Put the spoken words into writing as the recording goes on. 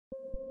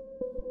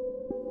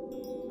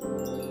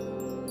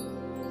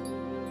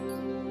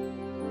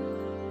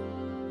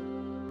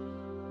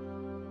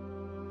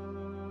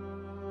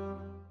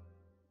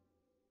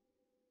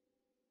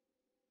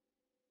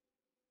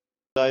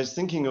I was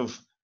thinking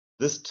of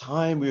this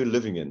time we're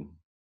living in.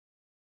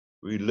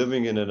 We're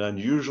living in an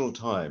unusual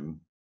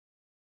time.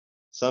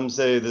 Some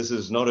say this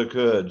has not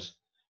occurred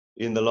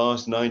in the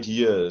last 90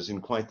 years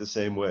in quite the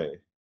same way.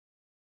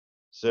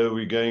 So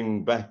we're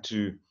going back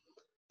to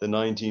the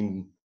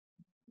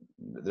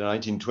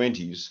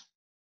 1920s.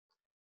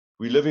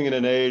 We're living in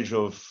an age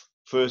of,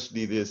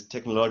 firstly, this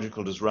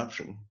technological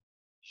disruption,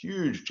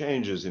 huge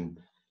changes in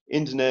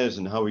internet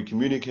and how we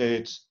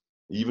communicate.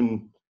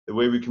 Even the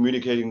way we're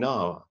communicating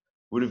now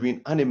would have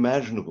been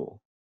unimaginable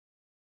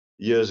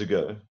years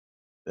ago,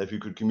 that we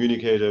could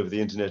communicate over the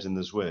internet in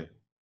this way.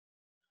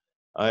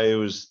 I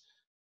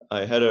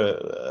had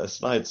a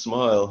slight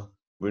smile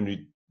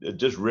when it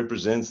just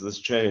represents this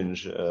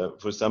change.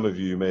 For some of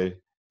you,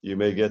 you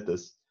may get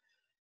this.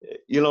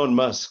 Elon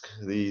Musk,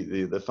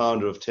 the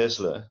founder of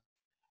Tesla,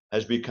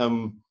 has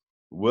become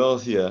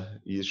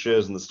wealthier, his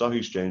shares in the stock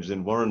exchange,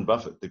 than Warren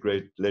Buffett, the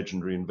great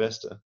legendary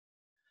investor.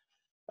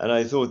 And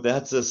I thought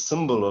that's a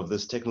symbol of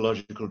this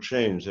technological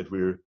change that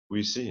we're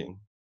seeing.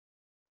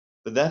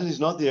 But that is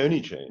not the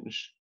only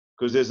change,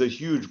 because there's a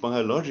huge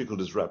biological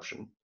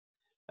disruption.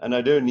 And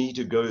I don't need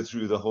to go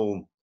through the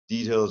whole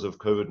details of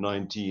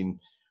COVID-19.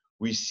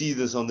 We see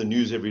this on the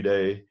news every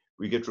day.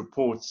 We get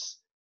reports.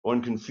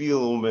 One can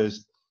feel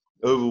almost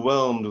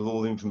overwhelmed with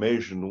all the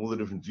information, all the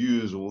different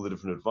views, all the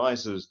different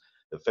advices,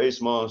 the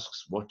face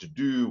masks, what to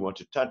do, what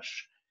to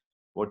touch,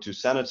 what to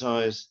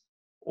sanitize.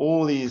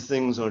 All these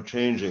things are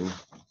changing,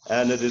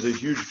 and it is a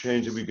huge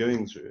change that we're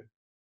going through.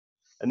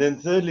 And then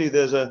thirdly,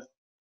 there's an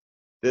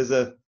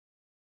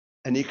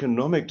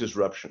economic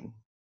disruption,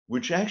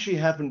 which actually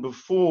happened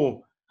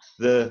before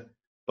the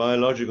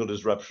biological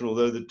disruption,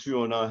 although the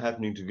two are now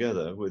happening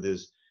together, where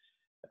there's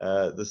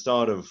the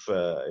start of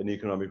an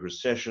economic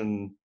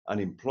recession,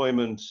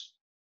 unemployment,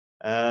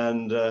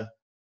 and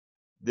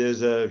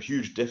there's a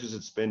huge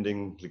deficit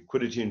spending,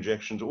 liquidity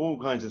injections,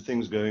 all kinds of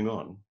things going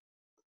on.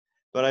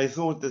 But I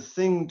thought the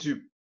thing to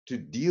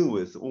deal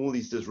with all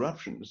these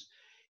disruptions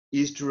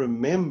is to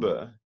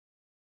remember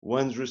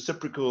one's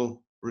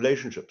reciprocal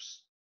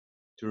relationships,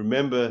 to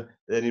remember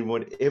that in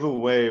whatever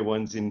way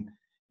one's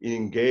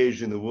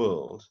engaged in the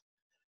world,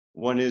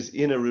 one is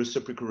in a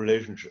reciprocal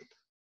relationship.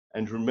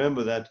 And to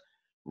remember that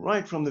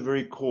right from the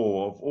very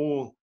core of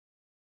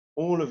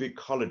all of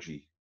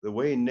ecology, the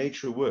way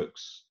nature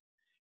works,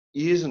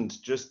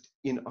 isn't just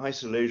in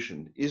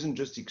isolation, isn't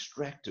just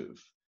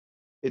extractive,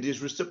 it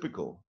is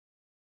reciprocal.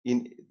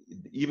 In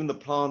even the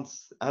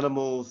plants,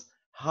 animals,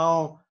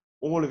 how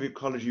all of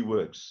ecology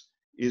works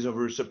is of a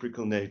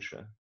reciprocal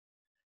nature.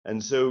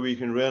 And so we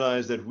can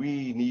realize that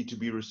we need to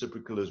be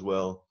reciprocal as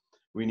well.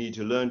 We need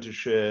to learn to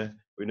share,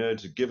 we know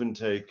to give and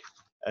take,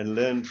 and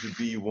learn to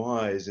be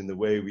wise in the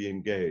way we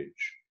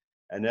engage.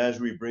 And as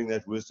we bring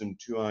that wisdom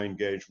to our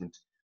engagement,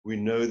 we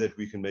know that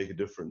we can make a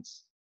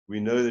difference.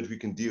 We know that we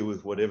can deal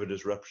with whatever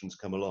disruptions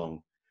come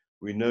along.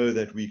 We know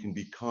that we can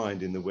be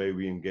kind in the way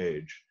we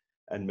engage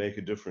and make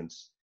a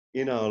difference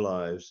in our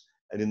lives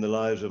and in the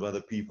lives of other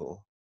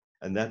people.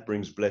 And that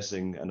brings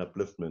blessing and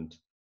upliftment,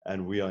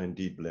 and we are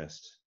indeed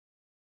blessed.